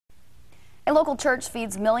A local church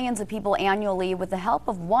feeds millions of people annually with the help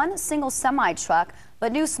of one single semi-truck,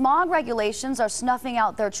 but new smog regulations are snuffing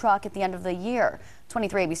out their truck at the end of the year.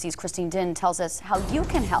 23 ABC's Christine Din tells us how you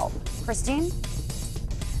can help. Christine?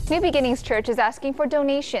 New Beginnings Church is asking for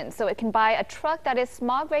donations so it can buy a truck that is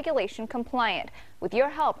smog regulation compliant. With your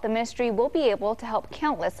help, the ministry will be able to help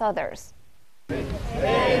countless others.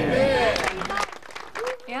 Amen.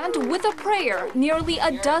 And with a prayer, nearly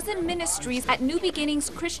a dozen ministries at New Beginnings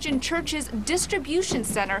Christian Church's distribution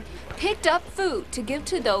center picked up food to give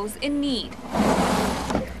to those in need.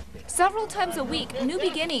 Several times a week, New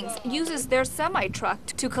Beginnings uses their semi-truck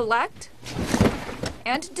to collect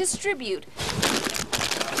and distribute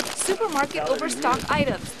supermarket overstock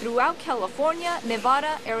items throughout California,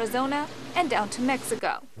 Nevada, Arizona, and down to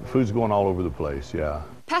Mexico. Food's going all over the place, yeah.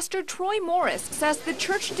 Pastor Troy Morris says the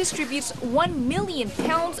church distributes 1 million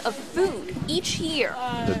pounds of food each year.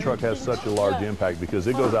 The truck has such a large impact because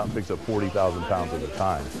it goes out and picks up 40,000 pounds at a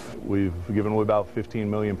time. We've given away about 15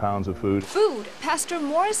 million pounds of food. Food Pastor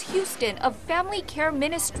Morris Houston of Family Care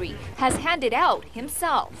Ministry has handed out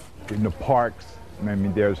himself. In the parks, I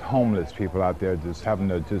mean, there's homeless people out there just having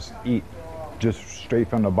to just eat just straight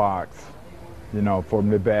from the box, you know, from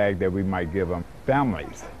the bag that we might give them.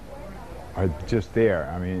 Families are just there.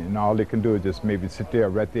 I mean, and all they can do is just maybe sit there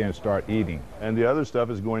right there and start eating. And the other stuff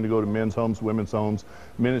is going to go to men's homes, women's homes,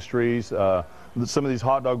 ministries. Some of these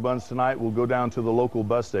hot dog buns tonight will go down to the local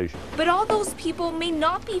bus station. But all those people may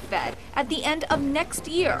not be fed at the end of next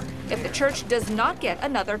year if the church does not get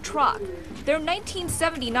another truck. Their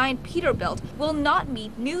 1979 Peterbilt will not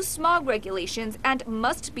meet new smog regulations and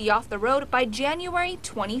must be off the road by January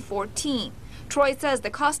 2014. Troy says the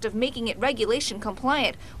cost of making it regulation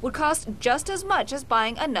compliant would cost just as much as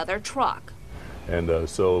buying another truck. And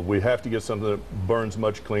so we have to get something that burns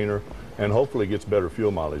much cleaner and hopefully gets better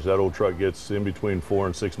fuel mileage. That old truck gets in between 4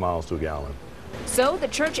 and 6 miles to a gallon. So the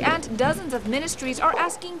church and dozens of ministries are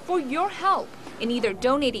asking for your help in either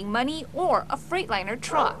donating money or a Freightliner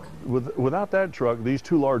truck. Without that truck, these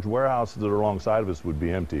two large warehouses that are alongside of us would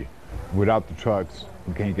be empty. Without the trucks,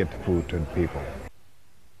 we can't get the food to the people.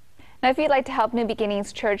 Now, if you'd like to help New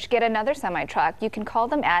Beginnings Church get another semi-truck, you can call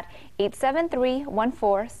them at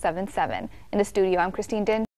 873-1477. In the studio, I'm Christine Din.